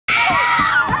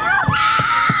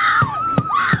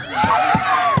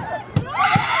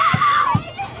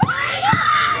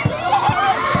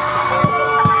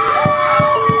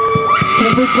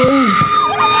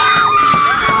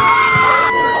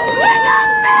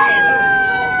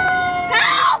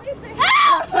Help!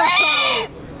 Help! Please!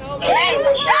 Please!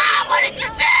 Dad, what did you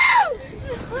do?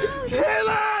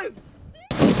 Kaylin!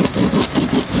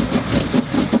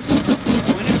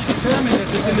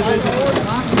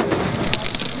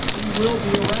 You will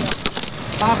be arrested.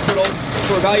 Hospital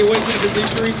for evaluation of his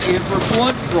injuries and for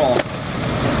blood draw.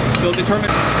 They'll determine.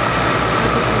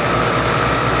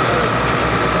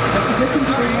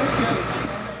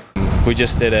 We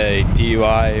just did a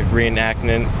DUI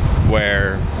reenactment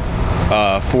where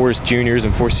 4 juniors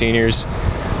and 4 seniors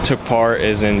took part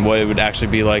as in what it would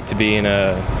actually be like to be in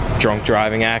a drunk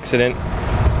driving accident.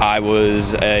 I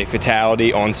was a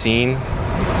fatality on scene.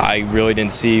 I really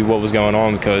didn't see what was going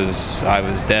on because I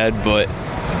was dead, but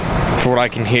for what I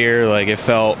can hear, like, it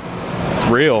felt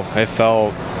real. It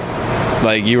felt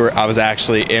like I was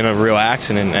actually in a real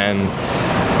accident, and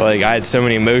like I had so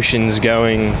many emotions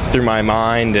going through my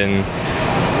mind, and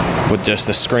with just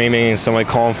the screaming and somebody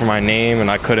calling for my name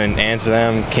and I couldn't answer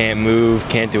them, can't move,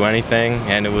 can't do anything,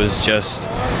 and it was just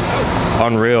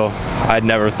unreal. I'd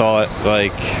never thought,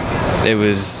 like, it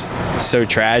was so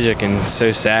tragic and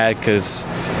so sad because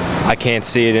I can't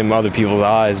see it in other people's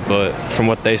eyes, but from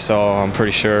what they saw, I'm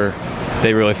pretty sure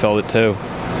they really felt it too.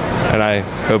 And I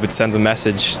hope it sends a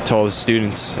message to all the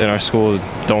students in our school: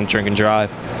 don't drink and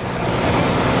drive.